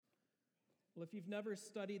Well, if you've never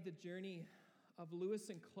studied the journey of Lewis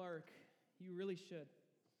and Clark, you really should.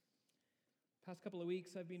 Past couple of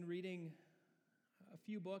weeks, I've been reading a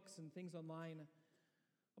few books and things online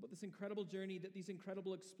about this incredible journey that these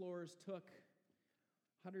incredible explorers took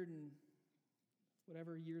 100 and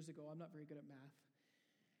whatever years ago. I'm not very good at math.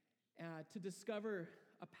 To discover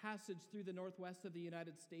a passage through the northwest of the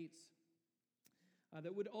United States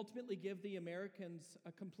that would ultimately give the Americans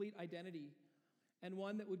a complete identity and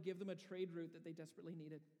one that would give them a trade route that they desperately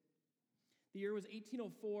needed. The year was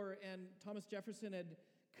 1804, and Thomas Jefferson had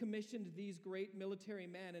commissioned these great military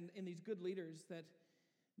men and these good leaders that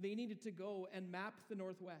they needed to go and map the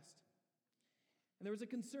Northwest. And there was a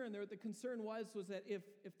concern. The concern was that if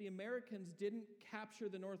the Americans didn't capture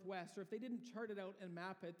the Northwest, or if they didn't chart it out and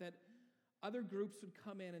map it, that other groups would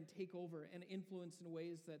come in and take over and influence in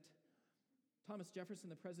ways that Thomas Jefferson,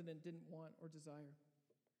 the president, didn't want or desire.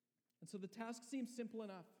 And so the task seemed simple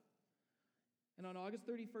enough. And on August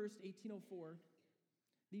 31st, 1804,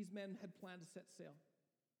 these men had planned to set sail.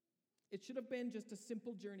 It should have been just a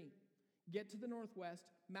simple journey. Get to the Northwest,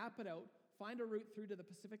 map it out, find a route through to the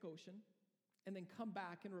Pacific Ocean, and then come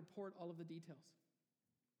back and report all of the details.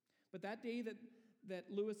 But that day that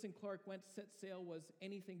Lewis and Clark went to set sail was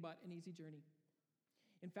anything but an easy journey.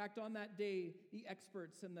 In fact, on that day, the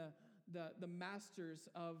experts and the masters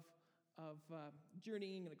of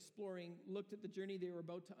journeying and exploring looked at the journey they were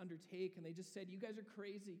about to undertake, and they just said, "You guys are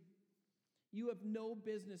crazy. You have no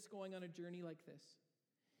business going on a journey like this.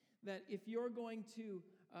 That if you're going to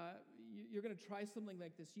try something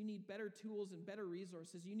like this, you need better tools and better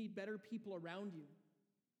resources. You need better people around you."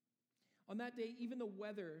 On that day, even the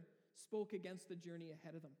weather spoke against the journey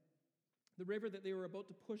ahead of them. The river that they were about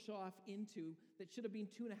to push off into, that should have been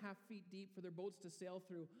 2.5 feet deep for their boats to sail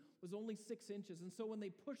through, was only 6 inches. And so when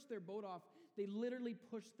they pushed their boat off, they literally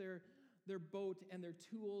pushed their boat and their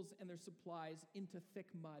tools and their supplies into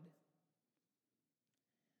thick mud.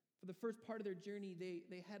 For the first part of their journey,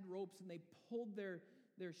 they had ropes and they pulled their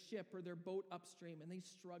ship or their boat upstream, and they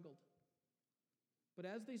struggled. But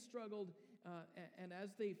as they struggled and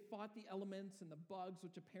as they fought the elements and the bugs,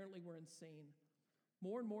 which apparently were insane,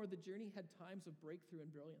 more and more the journey had times of breakthrough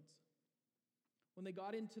and brilliance. When they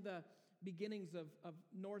got into the beginnings of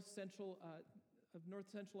North Central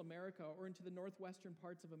America, or into the northwestern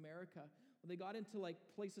parts of America, when they got into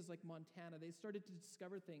places like Montana, they started to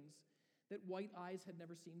discover things that white eyes had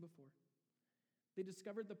never seen before. They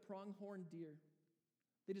discovered the pronghorn deer.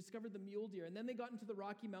 They discovered the mule deer. And then they got into the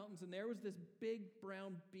Rocky Mountains, and there was this big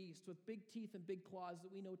brown beast with big teeth and big claws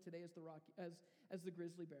that we know today as the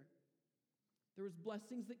grizzly bear. There was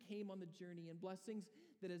blessings that came on the journey, and blessings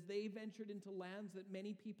that as they ventured into lands that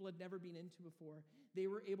many people had never been into before, they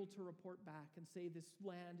were able to report back and say, "This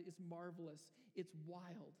land is marvelous, it's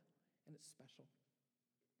wild, and it's special."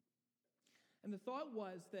 And the thought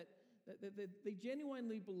was that they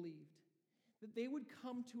genuinely believed that they would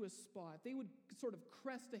come to a spot, they would sort of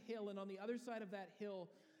crest a hill, and on the other side of that hill,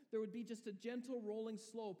 there would be just a gentle rolling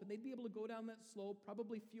slope, and they'd be able to go down that slope,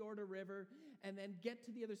 probably fjord a river, and then get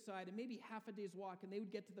to the other side, and maybe half a day's walk, and they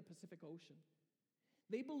would get to the Pacific Ocean.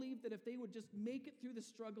 They believed that if they would just make it through the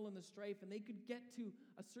struggle and the strife, and they could get to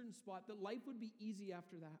a certain spot, that life would be easy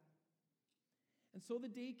after that. And so the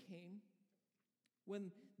day came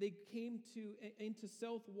when they came into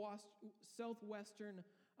southwestern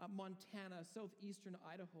Montana, southeastern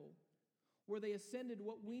Idaho, where they ascended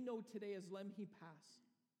what we know today as Lemhi Pass.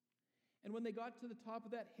 And when they got to the top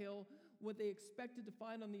of that hill, what they expected to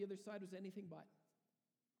find on the other side was anything but.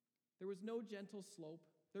 There was no gentle slope.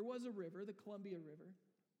 There was a river, the Columbia River.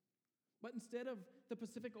 But instead of the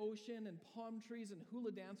Pacific Ocean and palm trees and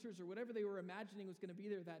hula dancers or whatever they were imagining was going to be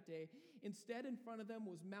there that day, instead in front of them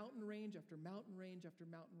was mountain range after mountain range after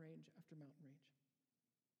mountain range after mountain range.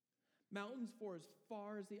 Mountains for as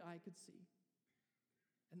far as the eye could see.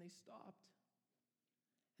 And they stopped.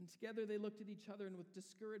 And together they looked at each other, and with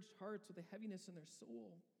discouraged hearts, with a heaviness in their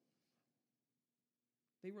soul,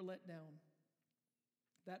 they were let down.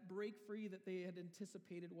 That break free that they had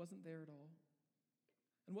anticipated wasn't there at all.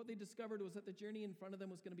 And what they discovered was that the journey in front of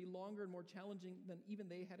them was going to be longer and more challenging than even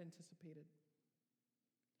they had anticipated.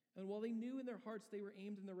 And while they knew in their hearts they were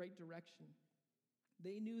aimed in the right direction,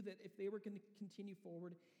 they knew that if they were going to continue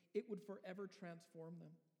forward, it would forever transform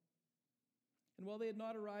them. And while they had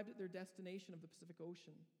not arrived at their destination of the Pacific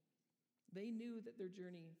Ocean, they knew that their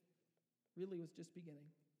journey really was just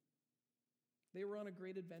beginning. They were on a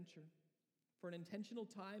great adventure for an intentional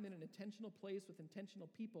time in an intentional place with intentional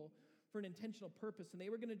people for an intentional purpose, and they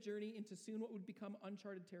were going to journey into soon what would become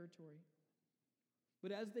uncharted territory.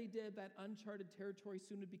 But as they did, that uncharted territory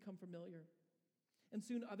soon would become familiar. And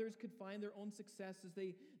soon others could find their own success as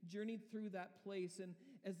they journeyed through that place and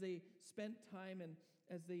as they spent time and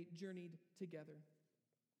as they journeyed together.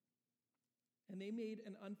 And they made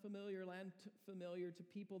an unfamiliar land familiar to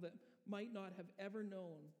people that might not have ever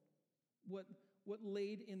known what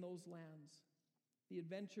laid in those lands, the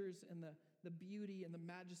adventures and the beauty and the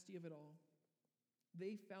majesty of it all.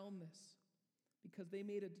 They found this because they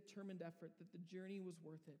made a determined effort that the journey was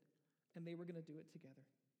worth it, and they were going to do it together.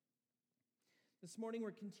 This morning,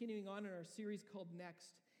 we're continuing on in our series called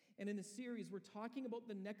Next. And in the series, we're talking about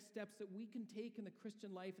the next steps that we can take in the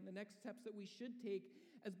Christian life and the next steps that we should take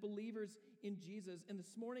as believers in Jesus. And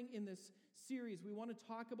this morning in this series, we want to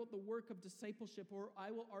talk about the work of discipleship, or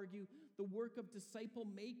I will argue, the work of disciple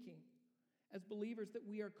making as believers that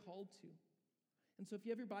we are called to. And so if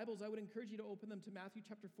you have your Bibles, I would encourage you to open them to Matthew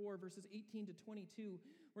chapter 4, verses 18 to 22.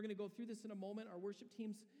 We're going to go through this in a moment. Our worship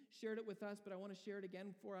teams shared it with us, but I want to share it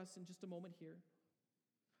again for us in just a moment here.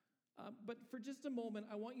 But for just a moment,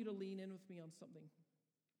 I want you to lean in with me on something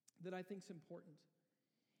that I think is important.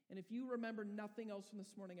 And if you remember nothing else from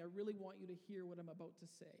this morning, I really want you to hear what I'm about to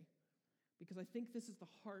say, because I think this is the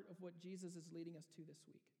heart of what Jesus is leading us to this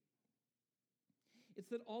week. It's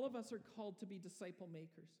that all of us are called to be disciple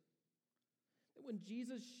makers. When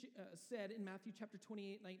Jesus said in Matthew chapter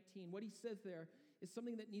 28:19, what he says there is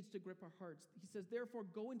something that needs to grip our hearts. He says, therefore,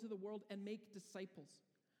 go into the world and make disciples.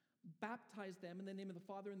 Baptize them in the name of the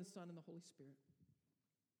Father and the Son and the Holy Spirit.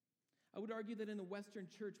 I would argue that in the Western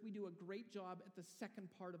church, we do a great job at the second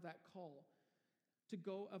part of that call to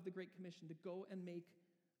go of the Great Commission, to go and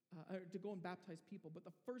baptize people. But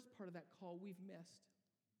the first part of that call we've missed.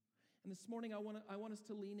 And this morning, I want us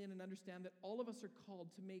to lean in and understand that all of us are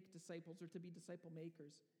called to make disciples or to be disciple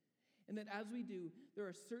makers. And that as we do, there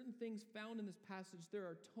are certain things found in this passage. There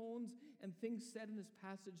are tones and things said in this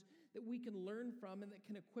passage that we can learn from and that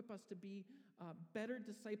can equip us to be better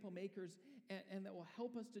disciple makers and that will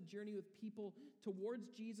help us to journey with people towards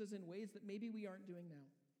Jesus in ways that maybe we aren't doing now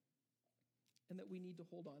and that we need to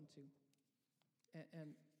hold on to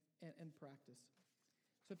and practice.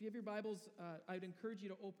 So if you have your Bibles, I'd encourage you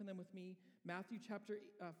to open them with me. Matthew chapter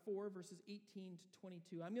 4, verses 18 to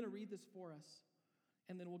 22. I'm going to read this for us,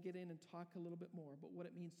 and then we'll get in and talk a little bit more about what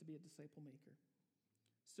it means to be a disciple maker.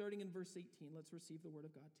 Starting in verse 18, let's receive the word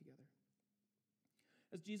of God together.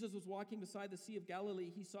 As Jesus was walking beside the Sea of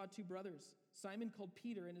Galilee, he saw two brothers, Simon called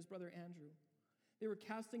Peter and his brother Andrew. They were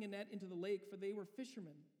casting a net into the lake, for they were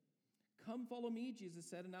fishermen. Come, follow me, Jesus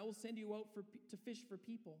said, and I will send you out to fish for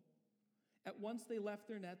people. At once they left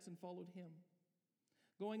their nets and followed him.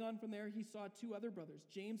 Going on from there, he saw two other brothers,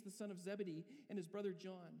 James the son of Zebedee and his brother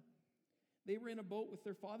John. They were in a boat with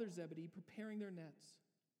their father Zebedee, preparing their nets.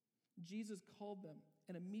 Jesus called them,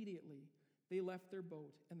 and immediately they left their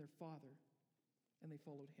boat and their father, and they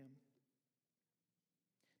followed him.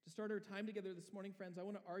 To start our time together this morning, friends, I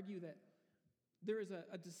want to argue that there is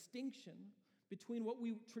a distinction between what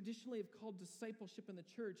we traditionally have called discipleship in the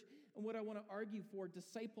church and what I want to argue for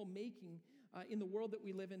disciple making in the world that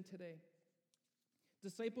we live in today.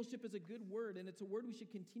 Discipleship is a good word, and it's a word we should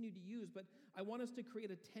continue to use, but I want us to create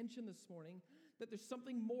a tension this morning that there's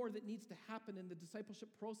something more that needs to happen in the discipleship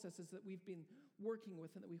processes that we've been working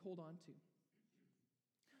with and that we hold on to.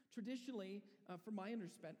 Traditionally, from my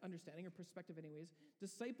understanding or perspective anyways,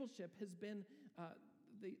 discipleship has been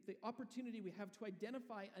the opportunity we have to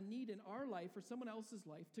identify a need in our life or someone else's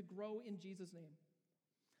life to grow in Jesus' name.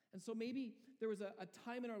 And so maybe there was a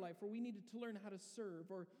time in our life where we needed to learn how to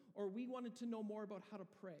serve, or we wanted to know more about how to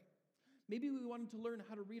pray. Maybe we wanted to learn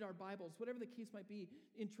how to read our Bibles, whatever the case might be.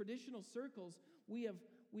 In traditional circles, we have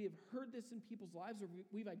heard this in people's lives, or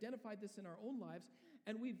we've identified this in our own lives,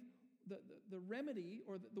 and the remedy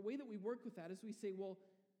or the way that we work with that is we say, well,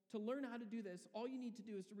 to learn how to do this, all you need to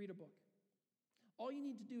do is to read a book. All you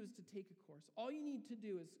need to do is to take a course. All you need to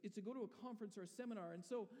do is to go to a conference or a seminar. And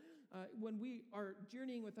so when we are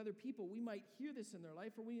journeying with other people, we might hear this in their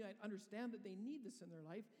life, or we might understand that they need this in their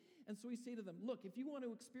life. And so we say to them, look, if you want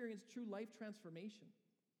to experience true life transformation,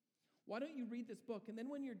 why don't you read this book? And then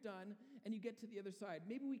when you're done and you get to the other side,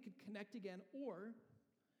 maybe we could connect again, or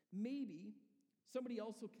maybe somebody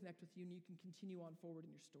else will connect with you and you can continue on forward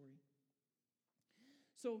in your story.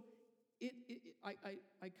 So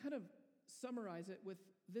I kind of summarize it with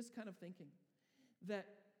this kind of thinking, that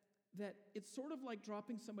it's sort of like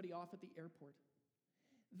dropping somebody off at the airport.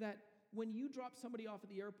 That when you drop somebody off at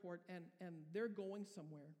the airport and they're going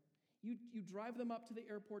somewhere, you drive them up to the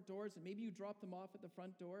airport doors, and maybe you drop them off at the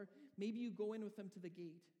front door, maybe you go in with them to the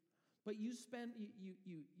gate, but you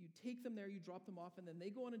take them there, you drop them off, and then they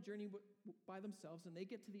go on a journey by themselves, and they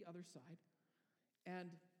get to the other side,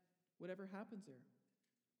 and whatever happens there,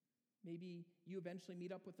 Maybe you eventually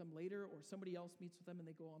meet up with them later, or somebody else meets with them and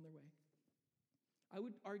they go on their way. I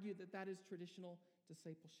would argue that that is traditional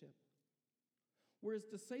discipleship. Whereas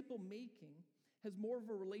disciple making has more of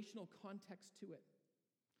a relational context to it.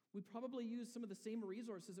 We probably use some of the same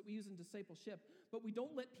resources that we use in discipleship, but we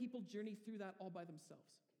don't let people journey through that all by themselves.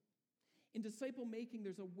 In disciple making,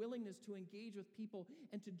 there's a willingness to engage with people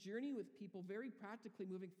and to journey with people very practically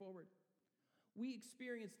moving forward. We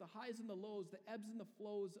experience the highs and the lows, the ebbs and the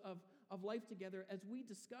flows of life together as we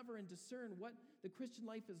discover and discern what the Christian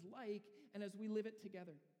life is like and as we live it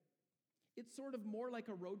together. It's sort of more like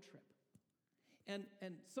a road trip. And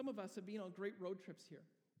some of us have been on great road trips here.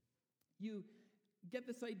 You get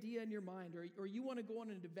this idea in your mind, or you want to go on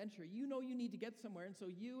an adventure. You know you need to get somewhere, and so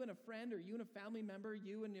you and a friend, or you and a family member,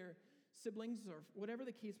 you and your siblings, or whatever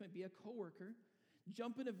the case might be, a coworker,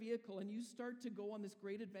 jump in a vehicle and you start to go on this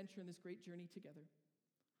great adventure and this great journey together.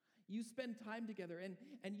 You spend time together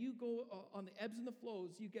and you go on the ebbs and the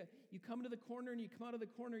flows. You come to the corner and you come out of the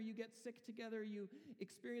corner. You get sick together. You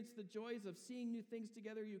experience the joys of seeing new things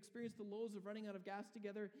together. You experience the lows of running out of gas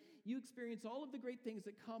together. You experience all of the great things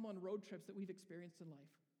that come on road trips that we've experienced in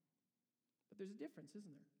life. But there's a difference,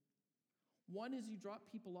 isn't there? One is you drop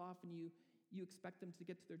people off and you expect them to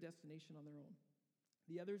get to their destination on their own.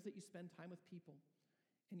 The other is that you spend time with people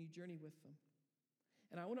and you journey with them.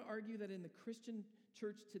 And I want to argue that in the Christian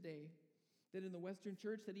church today, that in the Western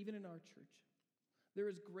church, that even in our church, there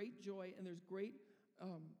is great joy and there's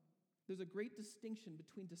a great distinction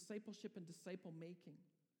between discipleship and disciple making.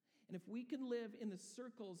 And if we can live in the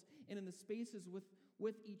circles and in the spaces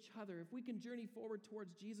with each other, if we can journey forward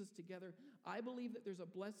towards Jesus together, I believe that there's a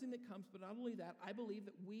blessing that comes, but not only that, I believe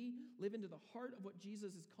that we live into the heart of what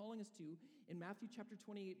Jesus is calling us to in Matthew chapter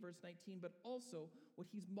 28, verse 19, but also what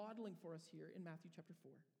he's modeling for us here in Matthew chapter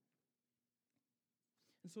 4.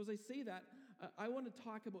 And so as I say that, I want to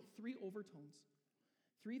talk about three overtones.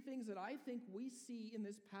 Three things that I think we see in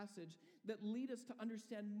this passage that lead us to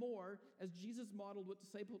understand more, as Jesus modeled what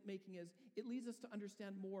disciple making is, it leads us to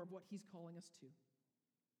understand more of what he's calling us to.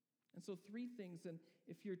 And so three things, and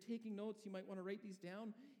if you're taking notes, you might want to write these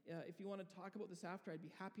down. If you want to talk about this after, I'd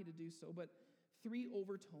be happy to do so. But three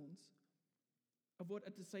overtones of what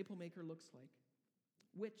a disciple maker looks like,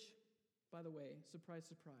 which, by the way, surprise,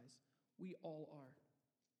 surprise, we all are.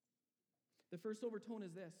 The first overtone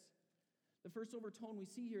is this. The first overtone we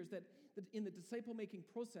see here is that in the disciple-making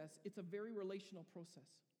process, it's a very relational process.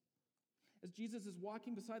 As Jesus is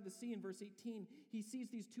walking beside the sea in verse 18, he sees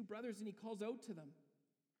these two brothers and he calls out to them.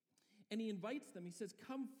 And he invites them. He says,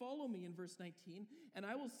 "Come follow me," in verse 19, "and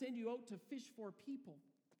I will send you out to fish for people."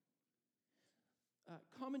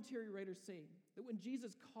 Commentary writers say that when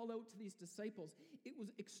Jesus called out to these disciples, it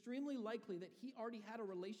was extremely likely that he already had a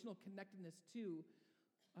relational connectedness to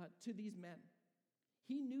these men.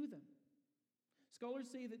 He knew them. Scholars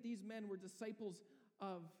say that these men were disciples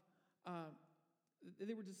of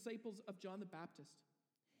John the Baptist.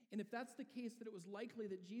 And if that's the case, that it was likely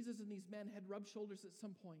that Jesus and these men had rubbed shoulders at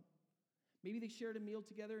some point. Maybe they shared a meal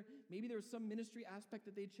together. Maybe there was some ministry aspect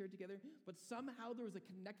that they'd shared together. But somehow there was a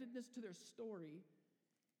connectedness to their story,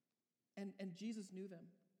 and Jesus knew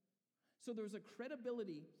them. So there was a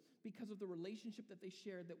credibility because of the relationship that they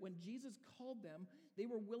shared, that when Jesus called them, they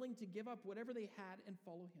were willing to give up whatever they had and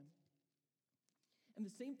follow him. And the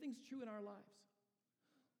same thing's true in our lives.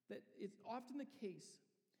 That it's often the case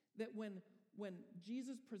that when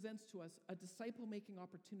Jesus presents to us a disciple-making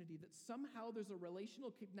opportunity, that somehow there's a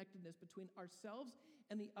relational connectedness between ourselves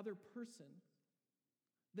and the other person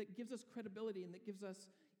that gives us credibility and that gives us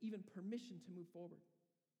even permission to move forward.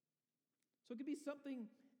 So it could be something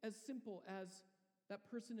as simple as that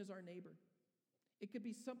person is our neighbor. It could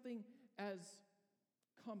be something as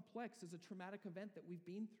complex as a traumatic event that we've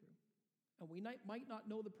been through. And we might not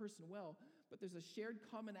know the person well, but there's a shared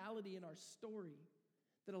commonality in our story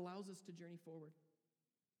that allows us to journey forward.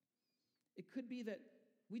 It could be that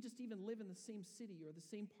we just even live in the same city or the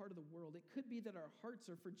same part of the world. It could be that our hearts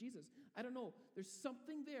are for Jesus. I don't know. There's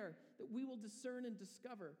something there that we will discern and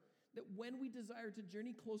discover, that when we desire to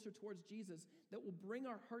journey closer towards Jesus, that will bring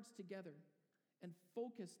our hearts together and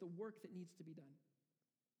focus the work that needs to be done.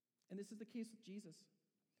 And this is the case with Jesus.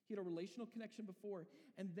 He had a relational connection before,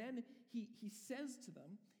 and then he says to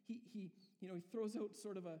them, he throws out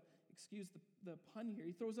sort of excuse the pun here,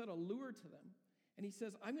 he throws out a lure to them, and he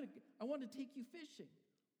says, I want to take you fishing.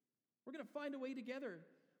 We're going to find a way together.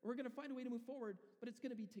 We're going to find a way to move forward, but it's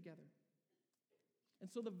going to be together. And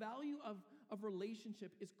so the value of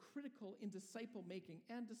relationship is critical in disciple making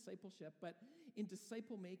and discipleship, but in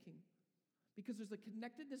disciple making, because there's a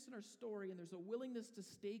connectedness in our story and there's a willingness to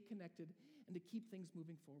stay connected and to keep things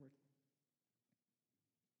moving forward.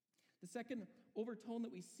 The second overtone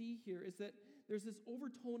that we see here is that there's this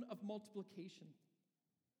overtone of multiplication.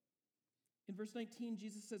 In verse 19,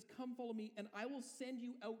 Jesus says, "Come, follow me, and I will send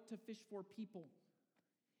you out to fish for people."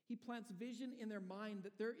 He plants vision in their mind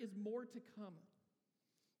that there is more to come.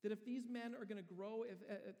 That if these men are going to grow,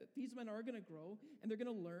 if these men are going to grow, and they're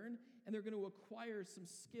going to learn, and they're going to acquire some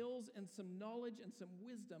skills and some knowledge and some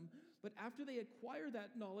wisdom, but after they acquire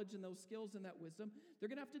that knowledge and those skills and that wisdom, they're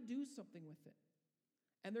going to have to do something with it.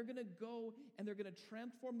 And they're going to go and they're going to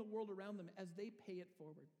transform the world around them as they pay it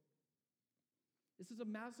forward. This is a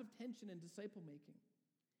massive tension in disciple making.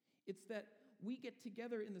 It's that we get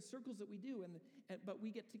together in the circles that we do, but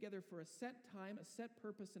we get together for a set time, a set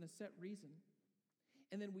purpose, and a set reason.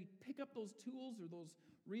 And then we pick up those tools or those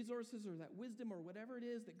resources or that wisdom or whatever it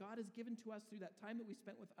is that God has given to us through that time that we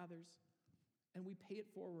spent with others, and we pay it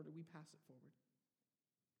forward or we pass it forward.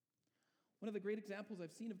 One of the great examples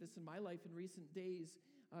I've seen of this in my life in recent days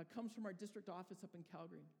comes from our district office up in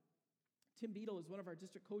Calgary. Tim Beadle is one of our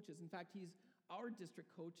district coaches. In fact, he's our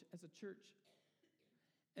district coach as a church.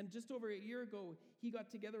 And just over a year ago, he got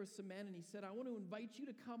together with some men and he said, "I want to invite you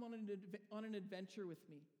to come on an adventure with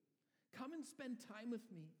me. Come and spend time with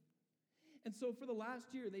me." And so for the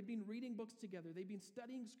last year, they've been reading books together. They've been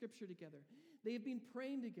studying scripture together. They have been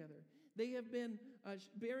praying together. They have been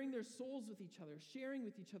bearing their souls with each other, sharing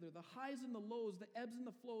with each other the highs and the lows, the ebbs and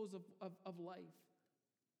the flows of life.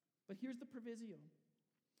 But here's the proviso.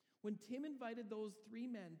 When Tim invited those three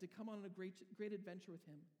men to come on a great adventure with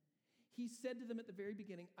him, he said to them at the very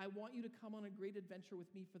beginning, "I want you to come on a great adventure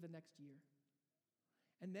with me for the next year.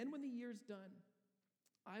 And then when the year's done,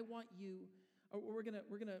 I want you, we're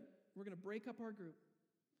gonna break up our group,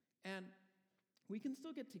 and we can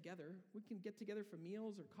still get together. We can get together for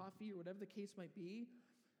meals or coffee or whatever the case might be,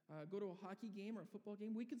 go to a hockey game or a football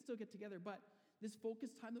game. We can still get together, but this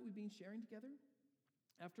focused time that we've been sharing together,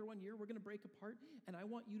 after 1 year, we're going to break apart, and I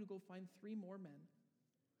want you to go find 3 more men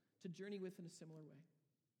to journey with in a similar way."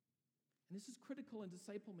 And this is critical in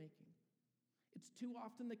disciple making. It's too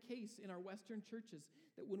often the case in our Western churches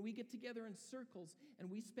that when we get together in circles and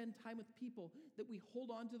we spend time with people, that we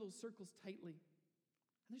hold on to those circles tightly.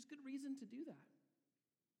 And there's good reason to do that.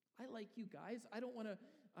 I like you guys. I don't want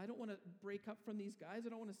to break up from these guys. I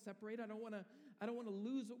don't want to separate. I don't want to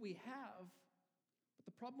lose what we have. But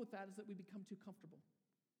the problem with that is that we become too comfortable.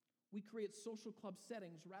 We create social club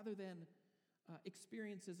settings rather than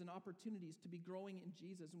experiences and opportunities to be growing in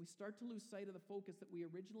Jesus. And we start to lose sight of the focus that we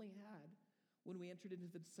originally had when we entered into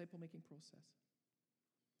the disciple-making process.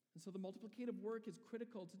 And so the multiplicative work is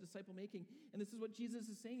critical to disciple-making. And this is what Jesus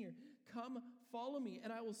is saying here. "Come, follow me,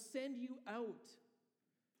 and I will send you out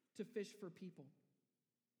to fish for people."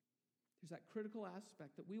 There's that critical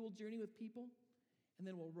aspect that we will journey with people, and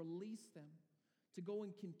then we'll release them to go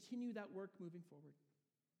and continue that work moving forward.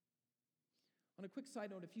 On a quick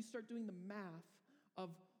side note, if you start doing the math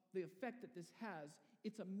of the effect that this has,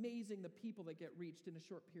 it's amazing the people that get reached in a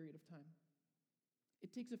short period of time.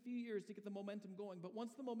 It takes a few years to get the momentum going, but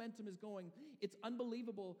once the momentum is going, it's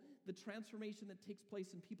unbelievable the transformation that takes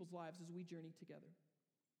place in people's lives as we journey together.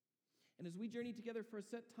 And as we journey together for a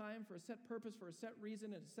set time, for a set purpose, for a set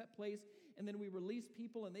reason, and a set place, and then we release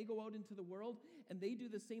people and they go out into the world and they do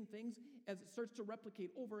the same things, as it starts to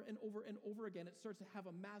replicate over and over and over again, it starts to have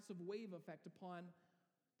a massive wave effect upon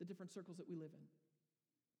the different circles that we live in.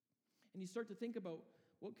 And you start to think about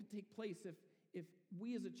what could take place if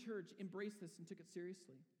we as a church embraced this and took it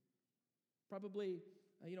seriously. Probably,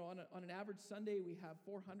 on an average Sunday, we have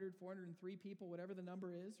 400, 403 people, whatever the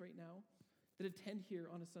number is right now, that attend here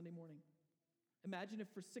on a Sunday morning. Imagine if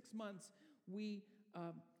for 6 months we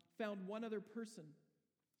found one other person,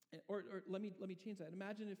 or let me change that.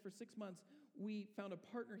 Imagine if for 6 months we found a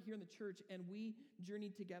partner here in the church and we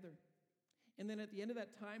journeyed together. And then at the end of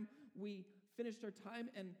that time, we finished our time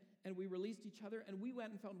and we released each other, and we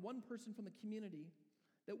went and found one person from the community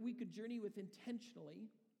that we could journey with intentionally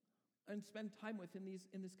and spend time with in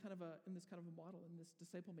this kind of a model, in this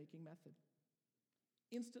disciple-making method.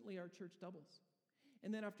 Instantly, our church doubles.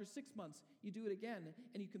 And then after 6 months, you do it again,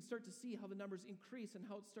 and you can start to see how the numbers increase and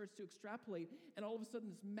how it starts to extrapolate. And all of a sudden,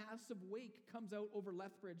 this massive wake comes out over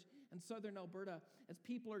Lethbridge and southern Alberta as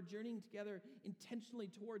people are journeying together intentionally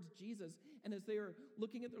towards Jesus, and as they are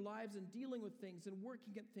looking at their lives and dealing with things and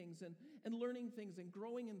working at things and learning things and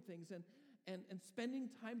growing in things and spending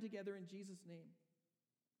time together in Jesus' name.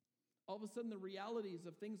 All of a sudden, the realities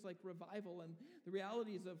of things like revival and the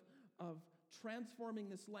realities of transforming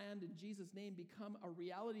this land in Jesus' name become a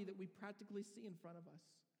reality that we practically see in front of us,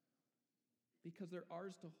 because they're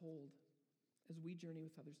ours to hold as we journey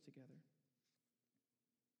with others together.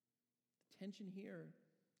 The tension here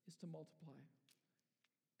is to multiply.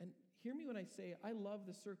 And Hear me when I say I love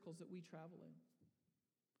the circles that we travel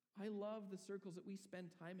in. I love the circles that we spend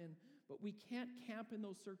time in, but we can't camp in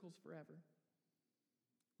those circles forever.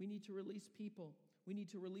 We need to release people. We need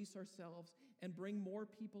to release ourselves and bring more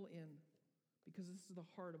people in, because this is the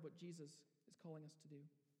heart of what Jesus is calling us to do.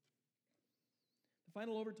 The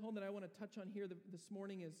final overtone that I want to touch on here this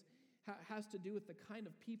morning has to do with the kind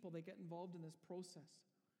of people that get involved in this process.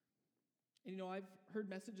 And I've heard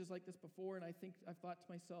messages like this before, and I've thought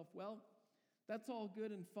to myself, well, that's all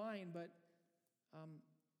good and fine, but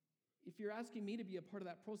if you're asking me to be a part of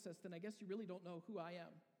that process, then I guess you really don't know who I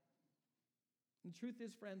am. And the truth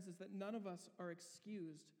is, friends, is that none of us are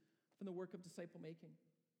excused from the work of disciple making.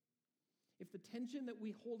 If the tension that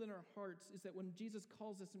we hold in our hearts is that when Jesus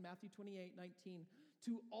calls us in Matthew 28:19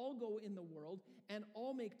 to all go in the world and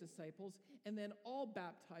all make disciples and then all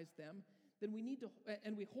baptize them, then we need to,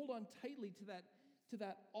 and we hold on tightly to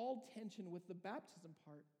that all tension with the baptism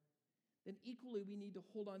part, then equally we need to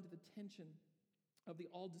hold on to the tension of the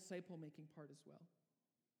all disciple making part as well.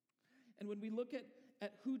 And when we look at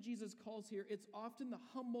who Jesus calls here, it's often the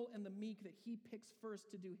humble and the meek that he picks first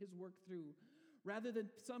to do his work through, rather than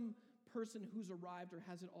some person who's arrived or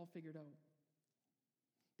has it all figured out.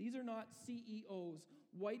 These are not CEOs,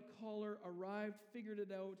 white collar, arrived, figured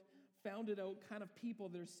it out, found it out kind of people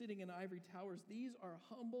that are sitting in ivory towers. These are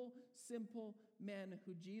humble, simple men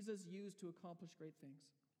who Jesus used to accomplish great things.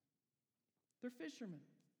 They're fishermen.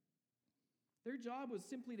 Their job was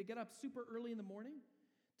simply to get up super early in the morning,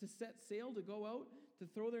 to set sail, to go out, to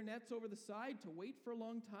throw their nets over the side, to wait for a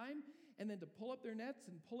long time, and then to pull up their nets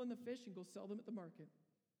and pull in the fish and go sell them at the market.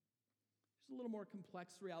 There's a little more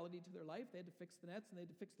complex reality to their life. They had to fix the nets and they had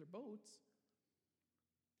to fix their boats.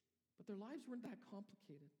 But their lives weren't that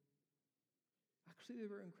complicated. Actually, they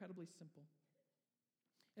were incredibly simple.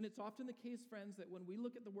 And it's often the case, friends, that when we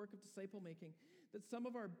look at the work of disciple making, that some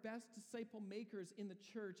of our best disciple makers in the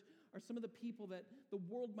church are some of the people that the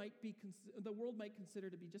world might consider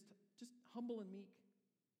to be just humble and meek,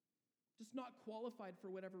 just not qualified for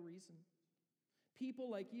whatever reason. People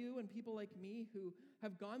like you and people like me who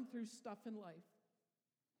have gone through stuff in life.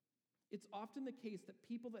 It's often the case that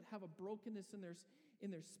people that have a brokenness in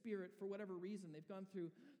their spirit for whatever reason, they've gone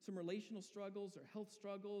through some relational struggles or health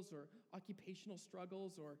struggles or occupational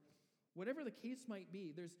struggles or whatever the case might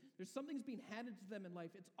be, there's something's being handed to them in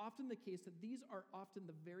life. It's often the case that these are often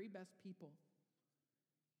the very best people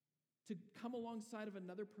to come alongside of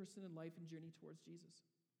another person in life and journey towards Jesus.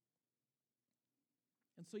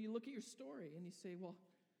 And so you look at your story and you say, well,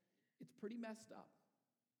 it's pretty messed up.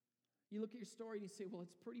 You look at your story and you say, well,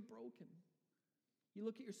 it's pretty broken. You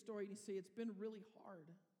look at your story and you say, it's been really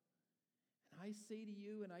hard. And I say to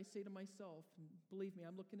you and I say to myself, and believe me,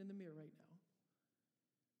 I'm looking in the mirror right now,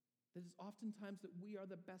 that it's oftentimes that we are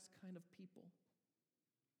the best kind of people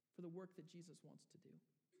for the work that Jesus wants to do.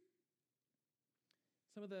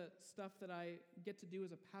 Some of the stuff that I get to do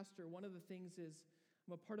as a pastor, one of the things is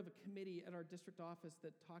I'm a part of a committee at our district office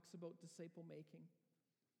that talks about disciple making.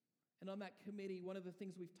 And on that committee, one of the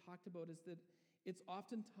things we've talked about is that it's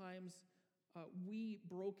oftentimes we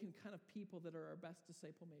broken kind of people that are our best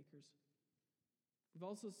disciple makers. We've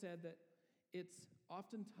also said that it's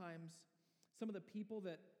oftentimes some of the people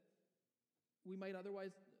that we might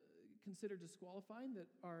otherwise consider disqualifying that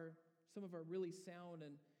are some of our really sound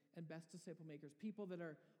and best disciple makers. People that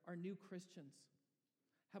are new Christians,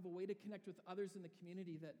 have a way to connect with others in the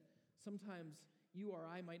community that sometimes you or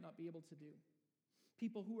I might not be able to do.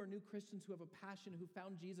 People who are new Christians, who have a passion, who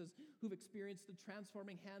found Jesus, who've experienced the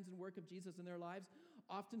transforming hands and work of Jesus in their lives,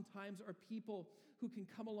 oftentimes are people who can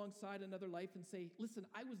come alongside another life and say, listen,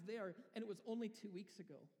 I was there and it was only 2 weeks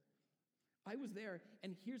ago. I was there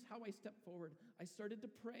and here's how I stepped forward. I started to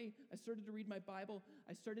pray. I started to read my Bible.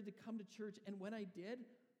 I started to come to church. And when I did,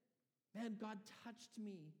 man, God touched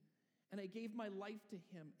me and I gave my life to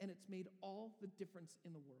him and it's made all the difference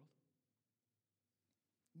in the world.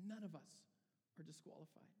 None of us are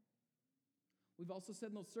disqualified. We've also said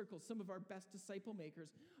in those circles, some of our best disciple makers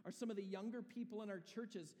are some of the younger people in our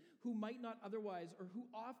churches who might not otherwise, or who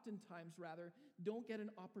oftentimes rather, don't get an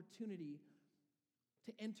opportunity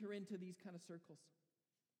to enter into these kind of circles.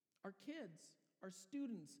 Our kids, our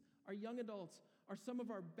students, our young adults are some of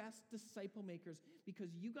our best disciple makers because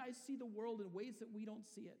you guys see the world in ways that we don't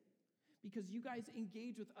see it. Because you guys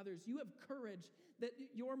engage with others. You have courage that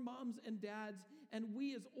your moms and dads and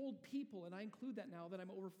we as old people, and I include that now that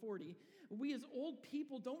I'm over 40, we as old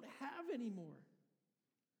people don't have anymore.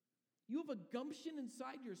 You have a gumption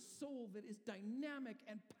inside your soul that is dynamic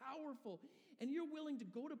and powerful, and you're willing to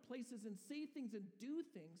go to places and say things and do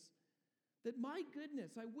things that, my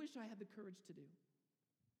goodness, I wish I had the courage to do.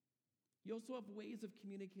 You also have ways of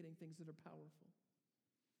communicating things that are powerful.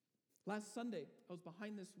 Last Sunday, I was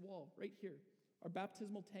behind this wall right here. Our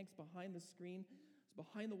baptismal tank's behind the screen. It's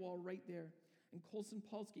behind the wall right there. And Colson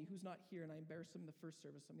Polsky, who's not here, and I embarrassed him in the first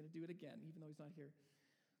service, so I'm going to do it again, even though he's not here.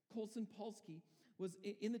 Colson Polsky was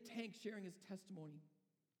in the tank sharing his testimony.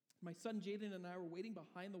 My son Jaden and I were waiting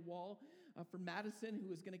behind the wall for Madison, who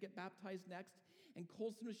was going to get baptized next. And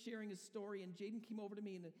Colson was sharing his story, and Jaden came over to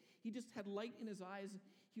me, and he just had light in his eyes.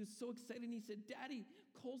 He was so excited, and he said, "Daddy,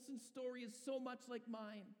 Colson's story is so much like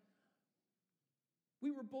mine.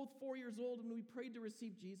 We were both 4 years old when we prayed to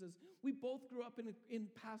receive Jesus. We both grew up in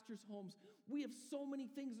pastors' homes. We have so many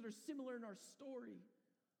things that are similar in our story."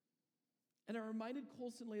 And I reminded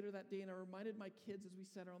Colson later that day, and I reminded my kids as we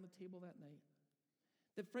sat around the table that night,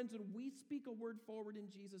 that friends, when we speak a word forward in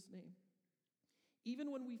Jesus' name,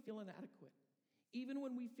 even when we feel inadequate, even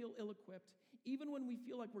when we feel ill-equipped, even when we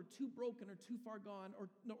feel like we're too broken or too far gone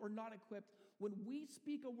or not equipped, when we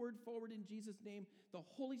speak a word forward in Jesus' name, the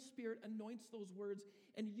Holy Spirit anoints those words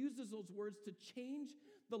and uses those words to change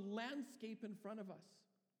the landscape in front of us.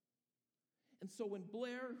 And so when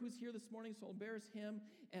Blair, who's here this morning, so I'll embarrass him,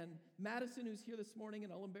 and Madison, who's here this morning,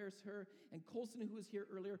 and I'll embarrass her, and Colson, who was here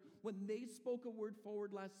earlier, when they spoke a word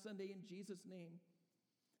forward last Sunday in Jesus' name,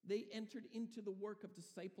 they entered into the work of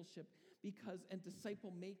discipleship and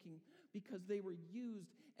disciple making because they were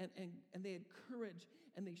used and they had courage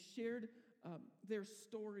and they shared their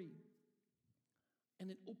story.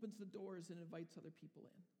 And it opens the doors and invites other people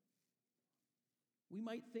in. We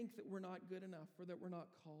might think that we're not good enough or that we're not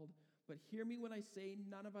called, but hear me when I say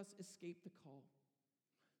none of us escape the call.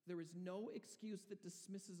 There is no excuse that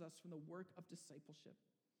dismisses us from the work of discipleship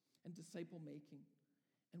and disciple making,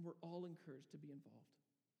 and we're all encouraged to be involved.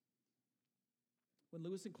 When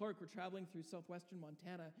Lewis and Clark were traveling through southwestern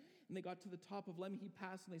Montana, and they got to the top of Lemhi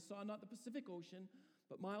Pass, and they saw not the Pacific Ocean,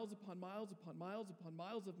 but miles upon miles upon miles upon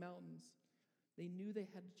miles of mountains, they knew they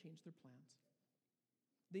had to change their plans.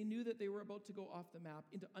 They knew that they were about to go off the map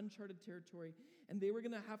into uncharted territory, and they were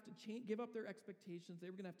going to have to give up their expectations. They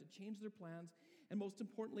were going to have to change their plans, and most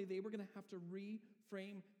importantly, they were going to have to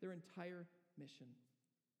reframe their entire mission.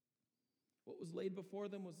 What was laid before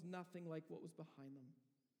them was nothing like what was behind them,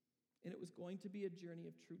 and it was going to be a journey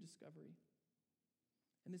of true discovery.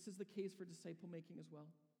 And this is the case for disciple making as well.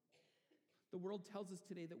 The world tells us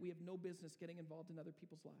today that we have no business getting involved in other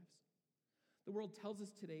people's lives. The world tells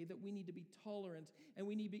us today that we need to be tolerant and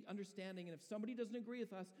we need to be understanding. And if somebody doesn't agree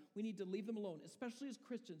with us, we need to leave them alone. Especially as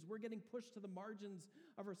Christians, we're getting pushed to the margins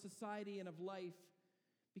of our society and of life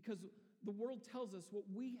because the world tells us what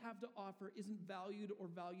we have to offer isn't valued or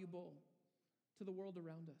valuable to the world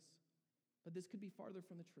around us. But this could be farther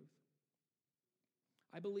from the truth.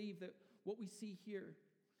 I believe that what we see here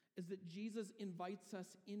is that Jesus invites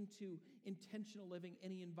us into intentional living,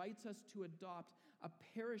 and he invites us to adopt a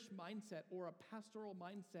parish mindset or a pastoral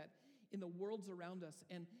mindset in the worlds around us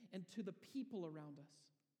and to the people around us.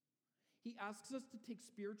 He asks us to take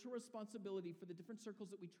spiritual responsibility for the different circles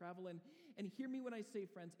that we travel in. And hear me when I say,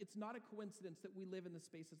 friends, it's not a coincidence that we live in the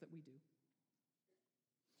spaces that we do.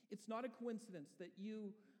 It's not a coincidence that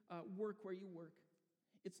you work where you work.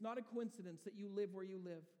 It's not a coincidence that you live where you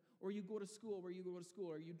live, or you go to school where you go to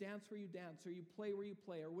school, or you dance where you dance, or you play where you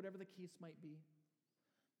play, or whatever the case might be.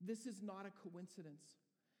 This is not a coincidence.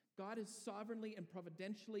 God has sovereignly and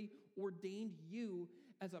providentially ordained you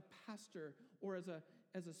as a pastor or as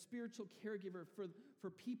a spiritual caregiver for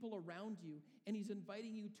people around you, and he's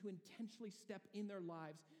inviting you to intentionally step in their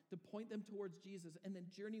lives, to point them towards Jesus, and then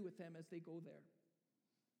journey with them as they go there.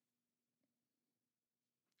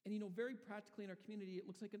 And very practically in our community, it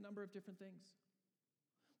looks like a number of different things.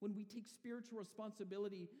 When we take spiritual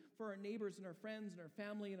responsibility for our neighbors and our friends and our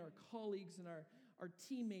family and our colleagues and our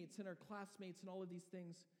teammates and our classmates and all of these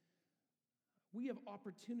things, we have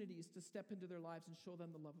opportunities to step into their lives and show them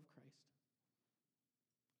the love of Christ.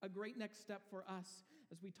 A great next step for us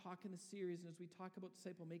as we talk in the series and as we talk about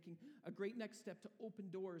disciple making, a great next step to open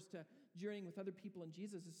doors to journeying with other people in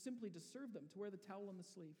Jesus is simply to serve them, to wear the towel on the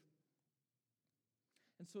sleeve.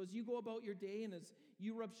 And so as you go about your day and as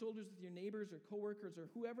you rub shoulders with your neighbors or coworkers or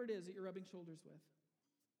whoever it is that you're rubbing shoulders with,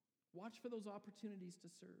 watch for those opportunities to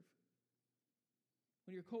serve.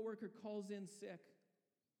 When your coworker calls in sick,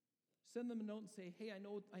 send them a note and say, "Hey, I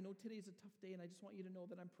know today's a tough day and I just want you to know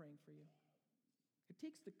that I'm praying for you." It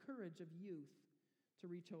takes the courage of youth to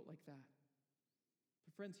reach out like that.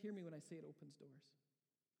 But friends, hear me when I say it opens doors.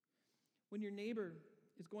 When your neighbor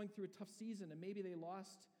is going through a tough season and maybe they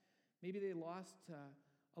lost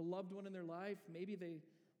a loved one in their life. Maybe they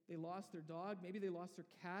lost their dog. Maybe they lost their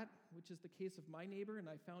cat, which is the case of my neighbor, and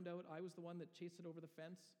I found out I was the one that chased it over the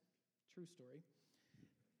fence. True story.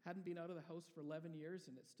 Hadn't been out of the house for 11 years,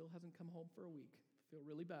 and it still hasn't come home for a week. I feel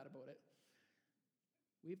really bad about it.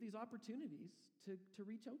 We have these opportunities to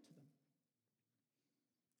reach out to them.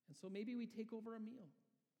 And so maybe we take over a meal,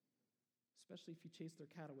 especially if you chase their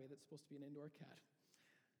cat away. That's supposed to be an indoor cat.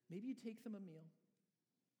 Maybe you take them a meal.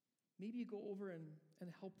 Maybe you go over and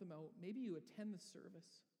help them out. Maybe you attend the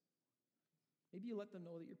service. Maybe you let them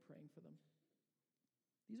know that you're praying for them.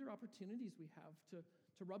 These are opportunities we have to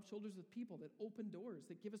rub shoulders with people, that open doors,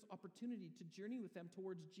 that give us opportunity to journey with them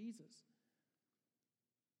towards Jesus,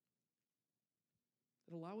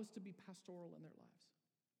 that allow us to be pastoral in their lives.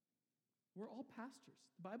 We're all pastors.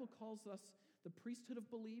 The Bible calls us the priesthood of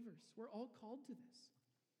believers. We're all called to this.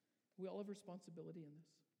 We all have responsibility in this.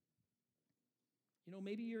 You know,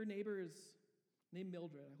 maybe your neighbor is named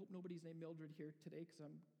Mildred. I hope nobody's named Mildred here today, because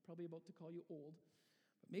I'm probably about to call you old.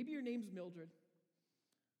 But maybe your name's Mildred.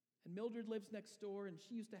 And Mildred lives next door, and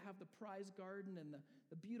she used to have the prize garden and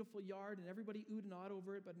the beautiful yard, and everybody oohed and awed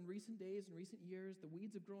over it. But in recent days and recent years, the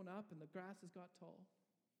weeds have grown up and the grass has got tall.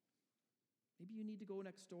 Maybe you need to go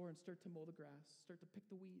next door and start to mow the grass, start to pick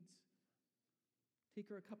the weeds.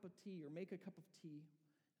 Take her a cup of tea or make a cup of tea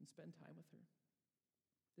and spend time with her.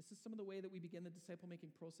 This is some of the way that we begin the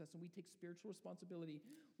disciple-making process, and we take spiritual responsibility.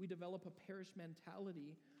 We develop a parish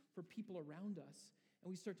mentality for people around us,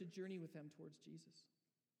 and we start to journey with them towards Jesus.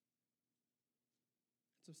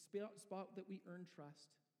 It's a spot that we earn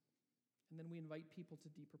trust, and then we invite people to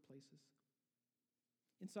deeper places.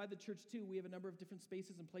 Inside the church, too, we have a number of different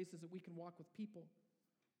spaces and places that we can walk with people.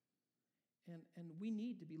 And we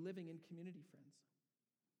need to be living in community, friends.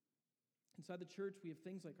 Inside the church, we have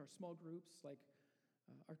things like our small groups, like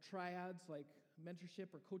our triads, like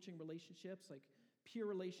mentorship or coaching relationships, like peer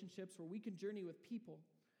relationships, where we can journey with people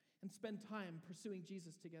and spend time pursuing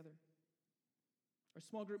Jesus together. Our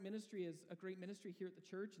small group ministry is a great ministry here at the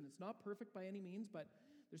church, and it's not perfect by any means, but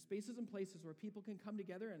there's spaces and places where people can come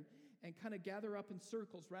together and kind of gather up in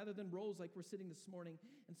circles rather than rows like we're sitting this morning,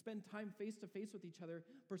 and spend time face-to-face with each other,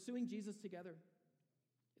 pursuing Jesus together.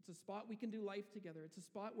 It's a spot we can do life together. It's a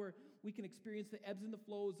spot where we can experience the ebbs and the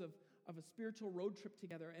flows of a spiritual road trip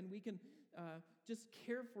together, and we can just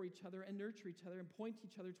care for each other and nurture each other and point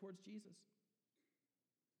each other towards Jesus.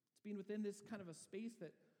 It's been within this kind of a space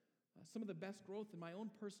that some of the best growth in my own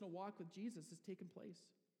personal walk with Jesus has taken place.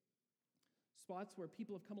 Spots where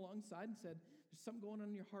people have come alongside and said, there's something going on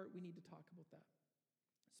in your heart, we need to talk about that.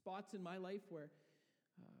 Spots in my life where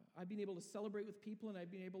I've been able to celebrate with people and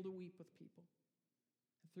I've been able to weep with people.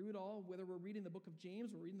 And through it all, whether we're reading the book of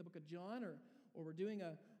James, or reading the book of John, or we're doing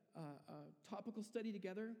a topical study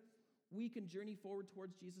together, we can journey forward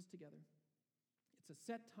towards Jesus together. It's a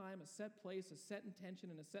set time, a set place, a set intention,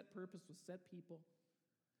 and a set purpose with set people.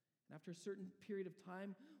 And after a certain period of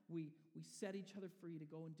time, we set each other free to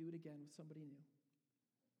go and do it again with somebody new.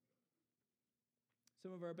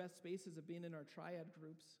 Some of our best spaces have been in our triad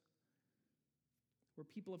groups, where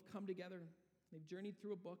people have come together. They've journeyed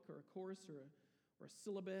through a book or a course or a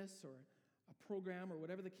syllabus or a program or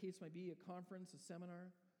whatever the case might be, a conference, a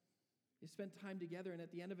seminar. They spent time together, and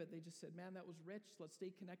at the end of it, they just said, man, that was rich. Let's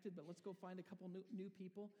stay connected, but let's go find a couple new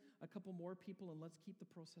people, a couple more people, and let's keep the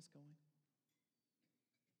process going.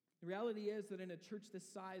 The reality is that in a church this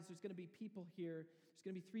size, there's going to be people here. There's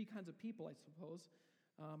going to be three kinds of people, I suppose.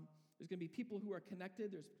 There's going to be people who are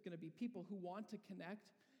connected. There's going to be people who want to connect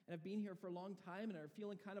and have been here for a long time and are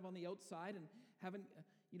feeling kind of on the outside and haven't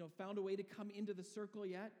found a way to come into the circle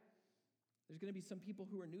yet. There's going to be some people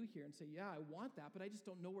who are new here and say, yeah, I want that, but I just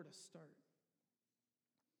don't know where to start.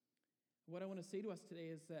 What I want to say to us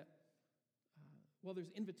today is that while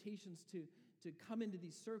there's invitations to come into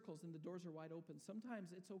these circles and the doors are wide open,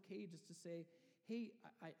 sometimes it's okay just to say, hey,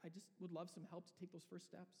 I just would love some help to take those first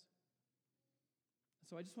steps.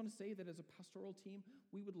 So I just want to say that as a pastoral team,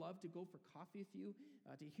 we would love to go for coffee with you,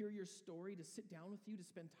 to hear your story, to sit down with you, to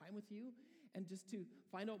spend time with you, and just to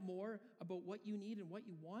find out more about what you need and what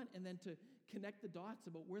you want, and then to connect the dots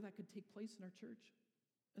about where that could take place in our church.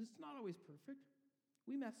 And it's not always perfect.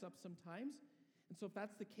 We mess up sometimes. And so if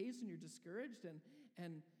that's the case and you're discouraged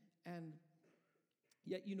and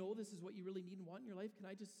yet you know this is what you really need and want in your life, can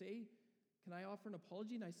I just say, can I offer an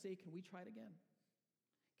apology? And I say, can we try it again?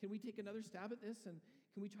 Can we take another stab at this, and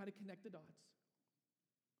can we try to connect the dots?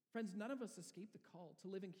 Friends, none of us escape the call to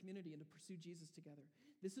live in community and to pursue Jesus together.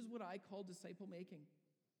 This is what I call disciple making,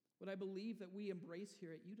 what I believe that we embrace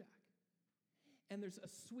here at UDAC. And there's a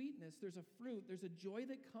sweetness, there's a fruit, there's a joy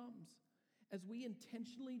that comes as we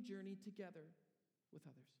intentionally journey together with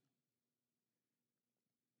others.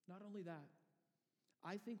 Not only that,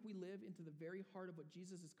 I think we live into the very heart of what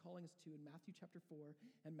Jesus is calling us to in Matthew chapter 4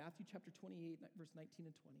 and Matthew chapter 28, verse 19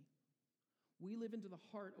 and 20. We live into the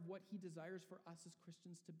heart of what he desires for us as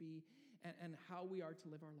Christians to be and how we are to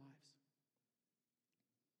live our lives.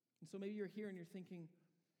 And so maybe you're here and you're thinking,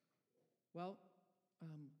 well,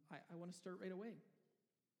 I want to start right away.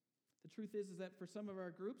 The truth is that for some of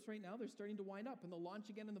our groups right now, they're starting to wind up and they'll launch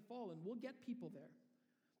again in the fall, and we'll get people there.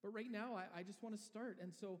 But right now, I just want to start.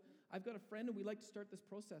 And so I've got a friend, and we'd like to start this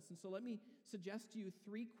process. And so let me suggest to you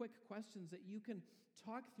 3 quick questions that you can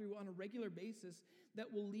talk through on a regular basis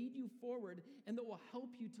that will lead you forward and that will help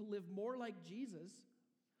you to live more like Jesus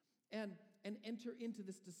and enter into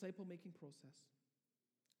this disciple-making process.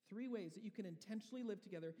 3 ways that you can intentionally live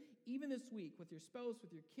together, even this week, with your spouse,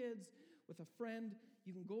 with your kids, with a friend.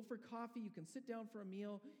 You can go for coffee. You can sit down for a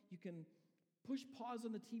meal. You can push pause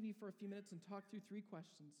on the TV for a few minutes and talk through 3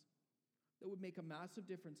 questions that would make a massive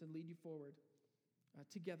difference and lead you forward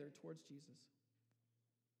together towards Jesus.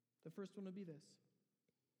 The first one would be this.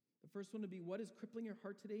 The first one would be, what is crippling your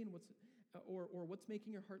heart today, and what's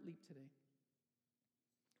making your heart leap today?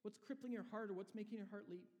 What's crippling your heart, or what's making your heart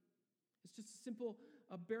leap? It's just a simple,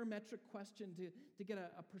 barometric question to get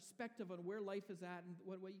a perspective on where life is at and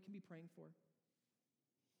what you can be praying for.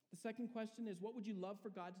 The second question is, what would you love for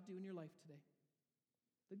God to do in your life today?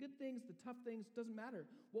 The good things, the tough things, doesn't matter.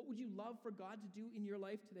 What would you love for God to do in your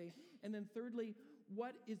life today? And then thirdly,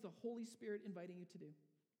 what is the Holy Spirit inviting you to do?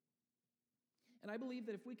 And I believe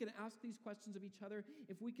that if we can ask these questions of each other,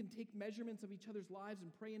 if we can take measurements of each other's lives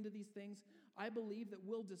and pray into these things, I believe that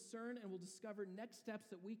we'll discern and we'll discover next steps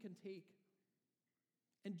that we can take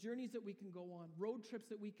and journeys that we can go on, road trips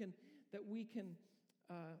that we can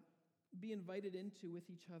be invited into with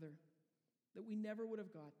each other that we never would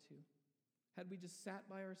have got to had we just sat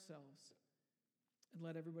by ourselves and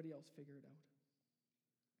let everybody else figure it out.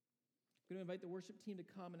 I'm going to invite the worship team to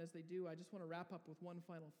come, and as they do, I just want to wrap up with one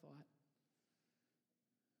final thought.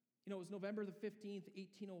 You know, it was November the 15th,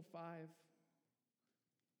 1805,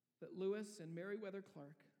 that Lewis and Meriwether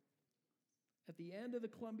Clark, at the end of the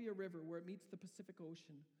Columbia River where it meets the Pacific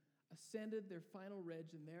Ocean, ascended their final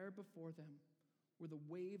ridge, and there before them were the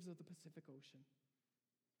waves of the Pacific Ocean.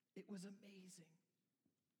 It was amazing.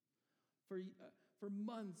 For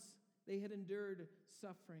months, they had endured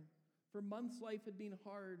suffering. For months, life had been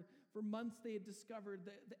hard. For months, they had discovered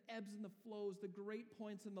the ebbs and the flows, the great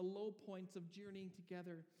points and the low points of journeying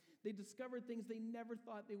together. They discovered things they never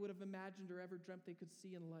thought they would have imagined or ever dreamt they could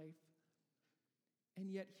see in life. And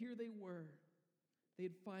yet here they were. They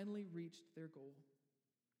had finally reached their goal.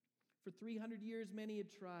 For 300 years, many had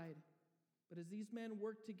tried. But as these men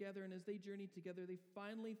worked together and as they journeyed together, they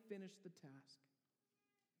finally finished the task.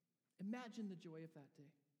 Imagine the joy of that day.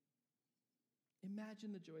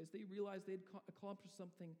 Imagine the joy as they realized they had accomplished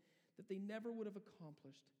something that they never would have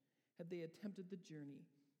accomplished had they attempted the journey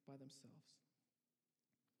by themselves.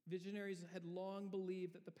 Visionaries had long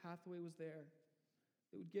believed that the pathway was there.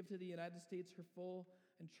 It would give to the United States her full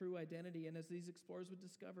and true identity, and as these explorers would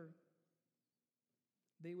discover,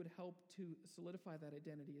 they would help to solidify that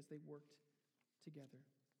identity as they worked together.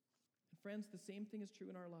 And friends, the same thing is true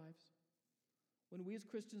in our lives. When we as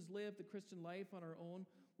Christians live the Christian life on our own,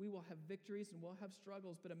 we will have victories and we'll have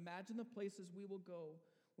struggles, but imagine the places we will go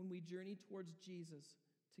when we journey towards Jesus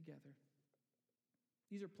together.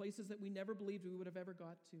 These are places that we never believed we would have ever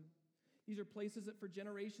got to. These are places that for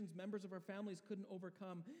generations members of our families couldn't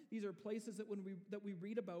overcome. These are places that we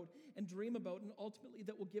read about and dream about, and ultimately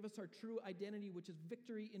that will give us our true identity, which is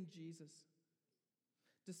victory in Jesus.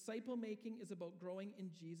 Disciple making is about growing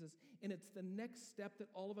in Jesus, and it's the next step that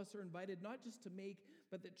all of us are invited not just to make,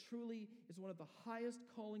 but that truly is one of the highest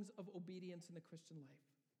callings of obedience in the Christian life.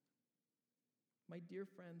 My dear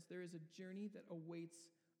friends, there is a journey that awaits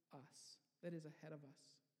us, that is ahead of us.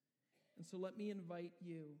 And so let me invite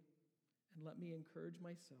you, and let me encourage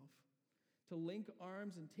myself, to link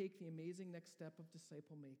arms and take the amazing next step of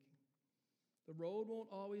disciple making. The road won't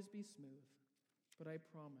always be smooth, but I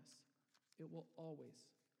promise it will always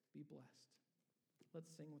be blessed.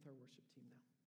 Let's sing with our worship team now.